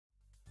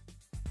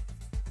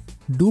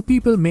Do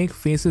people make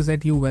faces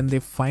at you when they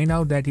find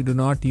out that you do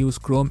not use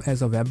Chrome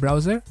as a web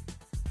browser?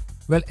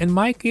 Well, in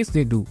my case,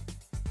 they do.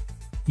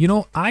 You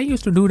know, I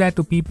used to do that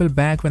to people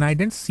back when I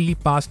didn't see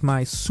past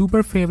my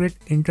super favorite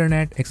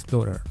Internet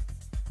Explorer.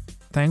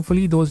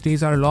 Thankfully, those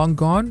days are long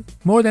gone,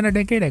 more than a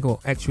decade ago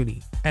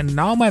actually, and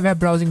now my web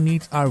browsing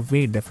needs are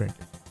way different.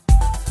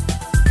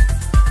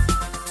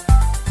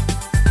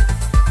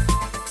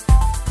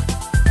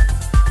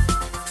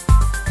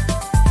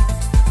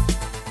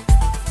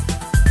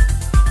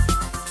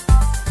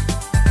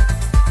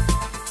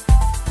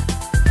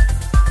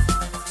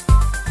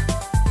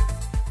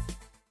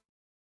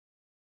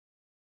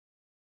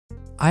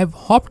 I've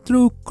hopped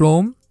through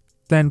Chrome,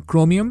 then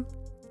Chromium,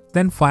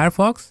 then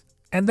Firefox,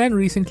 and then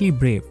recently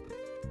Brave.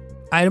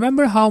 I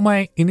remember how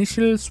my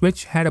initial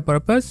switch had a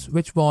purpose,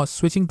 which was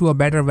switching to a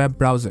better web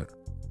browser.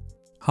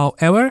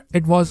 However,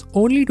 it was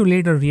only to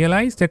later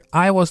realize that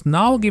I was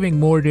now giving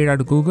more data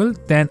to Google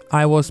than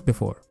I was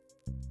before.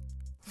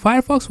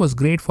 Firefox was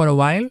great for a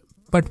while,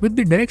 but with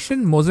the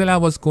direction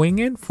Mozilla was going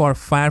in for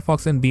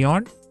Firefox and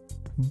beyond,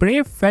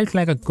 Brave felt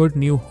like a good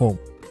new home.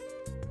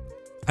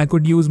 I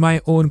could use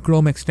my own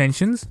Chrome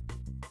extensions.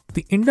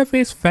 The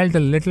interface felt a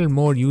little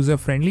more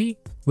user-friendly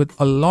with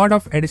a lot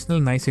of additional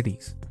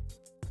niceties.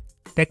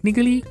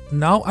 Technically,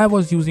 now I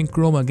was using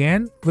Chrome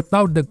again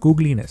without the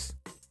googliness.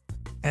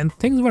 And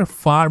things were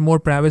far more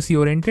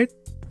privacy-oriented,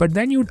 but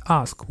then you'd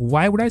ask,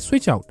 why would I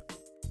switch out?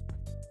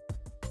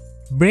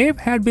 Brave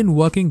had been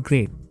working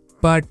great,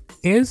 but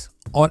is,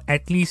 or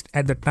at least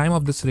at the time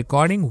of this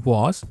recording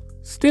was,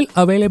 still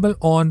available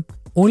on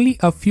only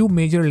a few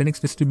major Linux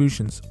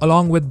distributions,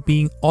 along with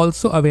being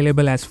also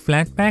available as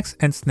Flatpaks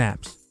and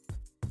Snaps.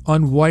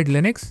 On Void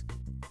Linux,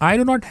 I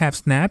do not have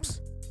Snaps,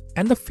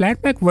 and the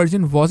Flatpak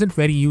version wasn't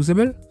very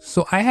usable,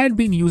 so I had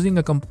been using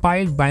a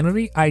compiled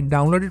binary I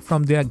downloaded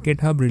from their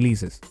GitHub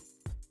releases.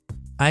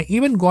 I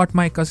even got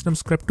my custom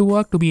script to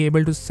work to be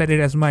able to set it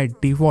as my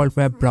default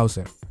web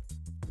browser.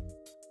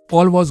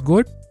 All was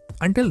good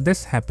until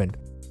this happened.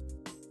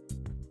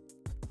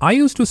 I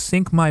used to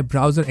sync my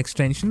browser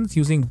extensions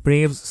using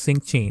Brave's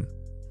sync chain,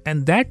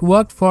 and that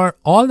worked for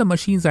all the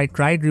machines I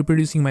tried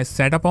reproducing my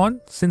setup on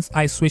since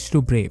I switched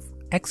to Brave,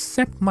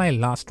 except my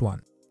last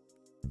one.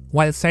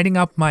 While setting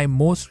up my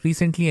most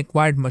recently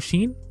acquired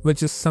machine,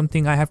 which is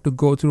something I have to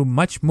go through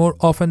much more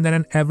often than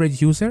an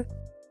average user,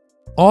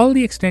 all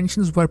the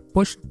extensions were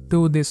pushed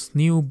to this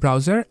new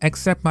browser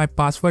except my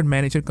password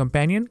manager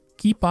companion,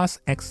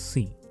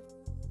 KeePassXC.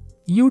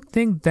 You'd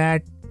think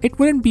that it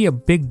wouldn't be a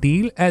big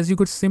deal as you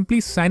could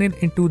simply sign in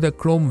into the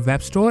Chrome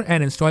Web Store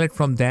and install it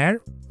from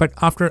there, but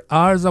after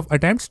hours of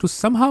attempts to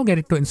somehow get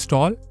it to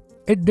install,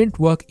 it didn't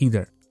work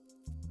either.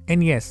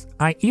 And yes,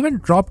 I even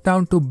dropped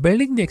down to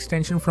building the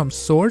extension from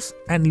source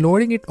and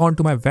loading it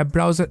onto my web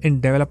browser in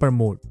developer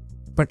mode.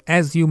 But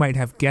as you might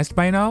have guessed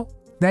by now,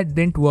 that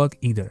didn't work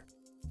either.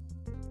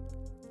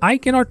 I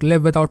cannot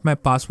live without my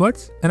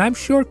passwords, and I'm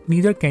sure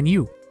neither can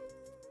you.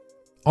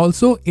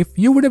 Also, if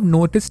you would have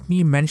noticed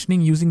me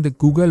mentioning using the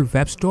Google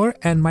Web Store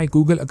and my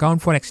Google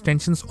account for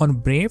extensions on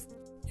Brave,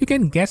 you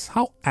can guess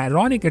how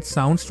ironic it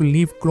sounds to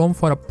leave Chrome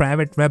for a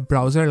private web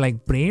browser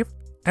like Brave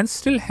and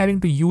still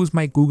having to use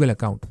my Google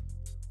account.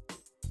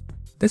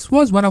 This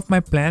was one of my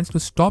plans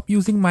to stop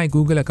using my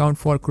Google account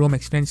for Chrome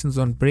extensions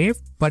on Brave,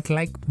 but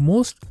like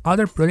most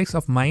other projects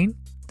of mine,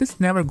 this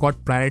never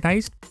got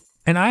prioritized,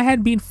 and I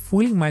had been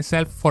fooling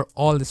myself for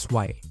all this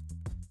while.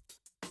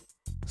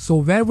 So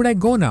where would I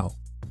go now?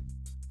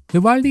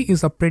 Vivaldi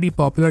is a pretty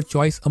popular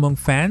choice among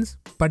fans,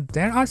 but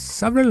there are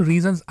several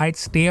reasons I'd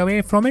stay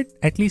away from it,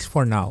 at least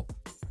for now.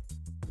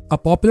 A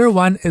popular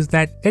one is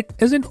that it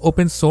isn't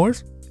open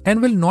source and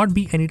will not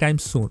be anytime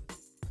soon.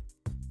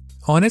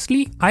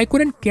 Honestly, I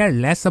couldn't care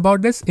less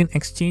about this in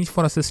exchange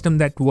for a system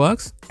that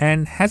works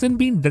and hasn't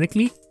been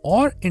directly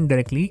or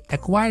indirectly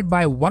acquired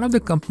by one of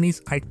the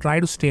companies I try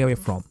to stay away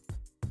from.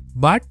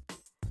 But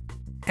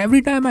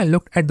every time I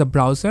looked at the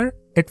browser,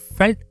 it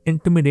felt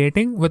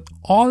intimidating with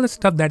all the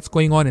stuff that's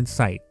going on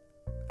inside.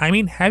 I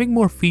mean, having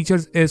more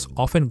features is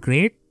often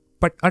great,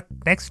 but a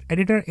text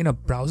editor in a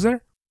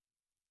browser?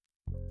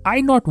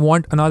 I not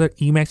want another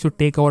Emacs to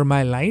take over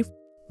my life.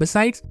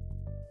 Besides,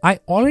 I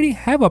already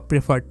have a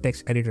preferred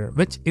text editor,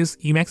 which is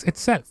Emacs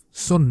itself,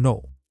 so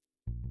no.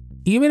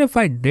 Even if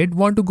I did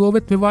want to go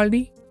with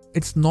Vivaldi,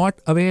 it's not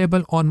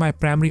available on my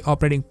primary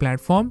operating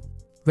platform,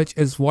 which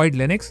is Void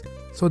Linux,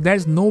 so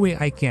there's no way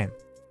I can.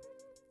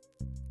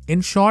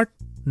 In short,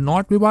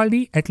 not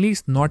Vivaldi, at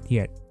least not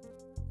yet.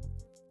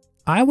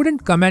 I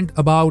wouldn't comment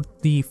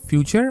about the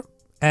future,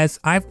 as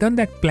I've done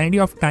that plenty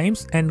of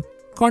times and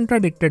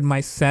contradicted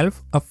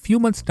myself a few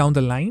months down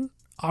the line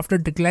after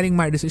declaring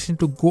my decision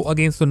to go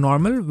against the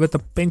normal with a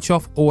pinch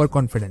of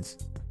overconfidence.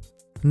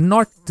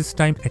 Not this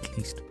time at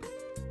least.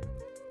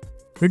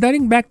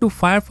 Returning back to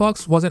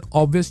Firefox was an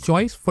obvious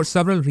choice for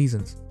several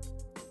reasons.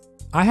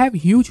 I have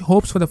huge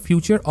hopes for the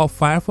future of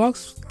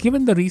Firefox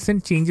given the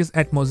recent changes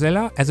at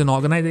Mozilla as an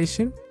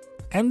organization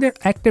and their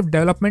active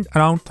development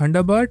around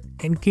Thunderbird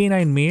and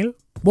K9 Mail,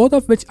 both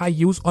of which I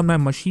use on my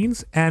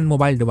machines and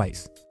mobile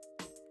device.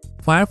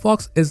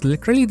 Firefox is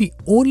literally the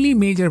only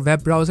major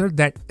web browser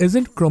that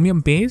isn't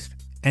Chromium based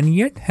and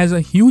yet has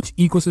a huge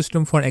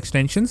ecosystem for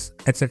extensions,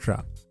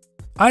 etc.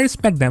 I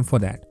respect them for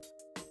that.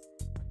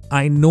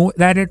 I know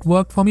that it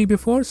worked for me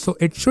before, so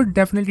it should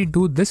definitely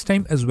do this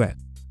time as well.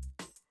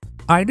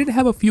 I did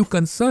have a few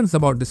concerns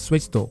about this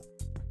switch though.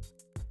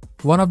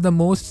 One of the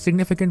most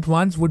significant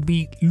ones would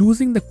be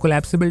losing the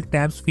collapsible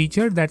tabs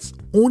feature that's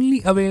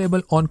only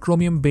available on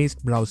Chromium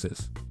based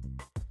browsers.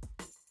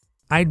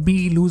 I'd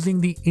be losing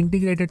the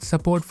integrated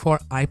support for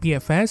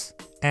IPFS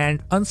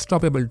and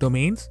unstoppable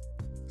domains,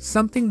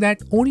 something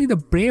that only the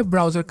Brave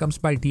browser comes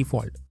by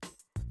default.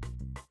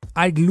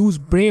 I'd lose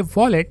Brave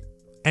Wallet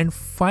and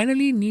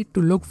finally need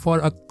to look for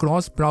a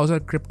cross-browser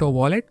crypto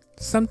wallet,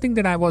 something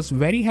that I was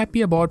very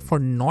happy about for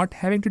not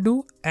having to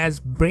do as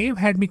Brave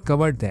had me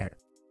covered there.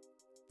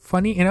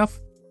 Funny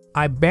enough,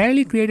 I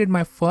barely created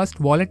my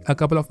first wallet a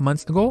couple of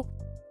months ago,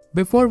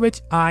 before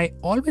which I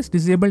always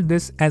disabled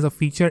this as a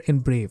feature in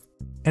Brave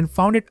and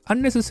found it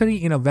unnecessary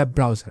in a web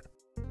browser.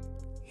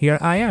 Here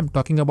I am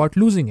talking about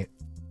losing it.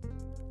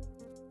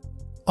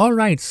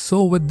 Alright,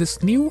 so with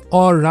this new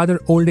or rather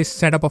oldish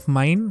setup of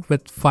mine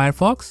with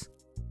Firefox,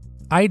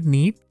 I'd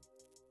need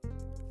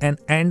an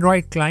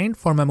Android client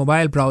for my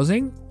mobile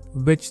browsing,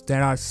 which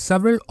there are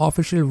several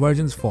official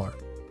versions for.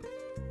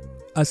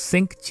 A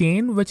sync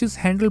chain which is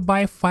handled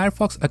by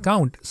Firefox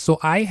account, so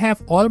I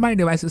have all my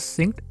devices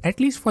synced at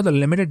least for the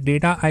limited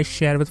data I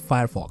share with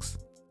Firefox.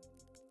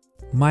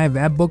 My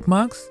web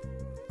bookmarks,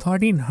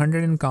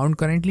 1300 in count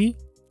currently,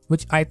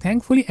 which I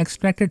thankfully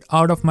extracted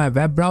out of my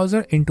web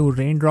browser into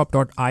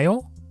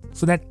raindrop.io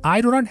so that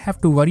I do not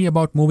have to worry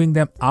about moving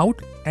them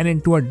out and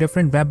into a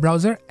different web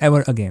browser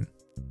ever again.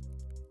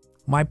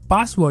 My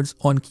passwords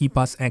on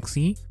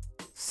KeePassXE,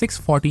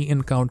 640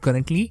 in count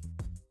currently,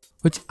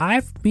 which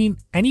I've been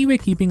anyway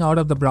keeping out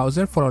of the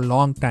browser for a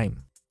long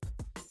time.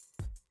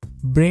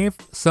 Brave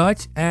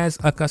Search as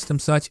a custom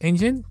search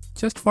engine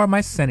just for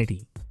my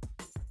sanity.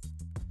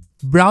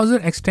 Browser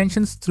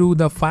extensions through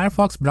the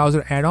Firefox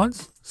browser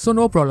add-ons, so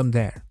no problem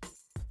there.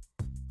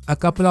 A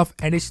couple of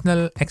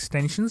additional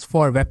extensions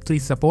for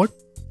Web3 support.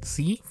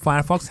 See,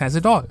 Firefox has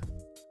it all.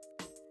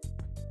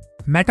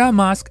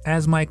 MetaMask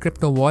as my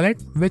crypto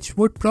wallet, which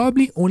would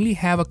probably only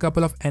have a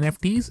couple of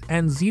NFTs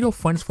and zero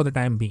funds for the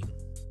time being.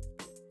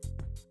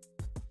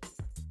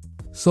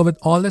 So with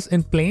all this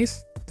in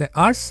place, there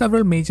are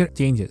several major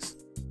changes.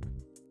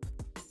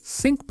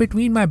 Sync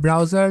between my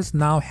browsers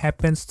now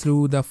happens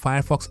through the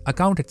Firefox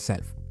account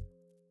itself.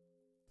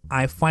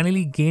 I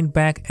finally gained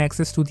back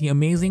access to the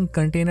amazing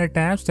container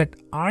tabs that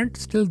aren't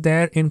still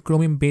there in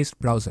Chromium-based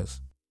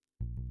browsers.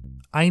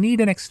 I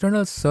need an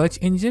external search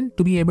engine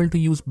to be able to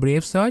use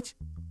Brave Search,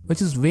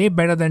 which is way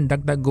better than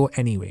DuckDuckGo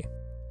anyway.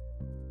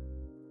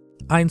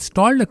 I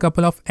installed a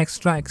couple of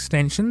extra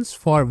extensions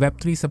for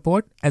Web3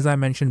 support as I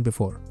mentioned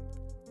before.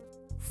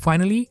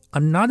 Finally,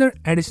 another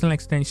additional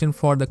extension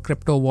for the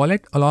crypto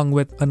wallet along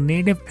with a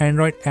native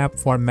Android app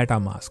for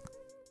MetaMask.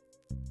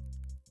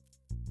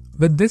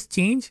 With this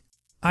change,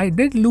 I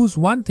did lose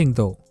one thing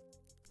though,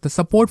 the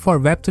support for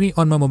Web3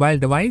 on my mobile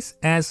device,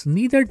 as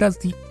neither does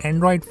the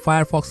Android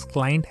Firefox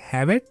client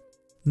have it,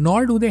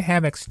 nor do they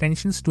have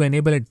extensions to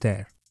enable it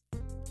there.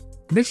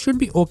 This should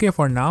be okay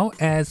for now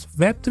as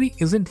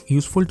Web3 isn't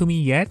useful to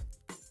me yet,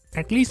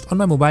 at least on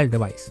my mobile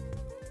device.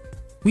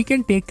 We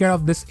can take care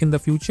of this in the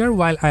future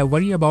while I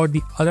worry about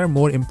the other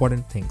more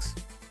important things.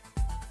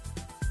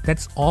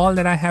 That's all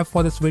that I have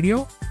for this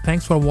video.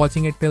 Thanks for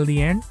watching it till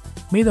the end.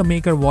 May the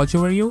maker watch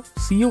over you.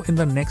 See you in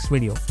the next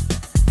video.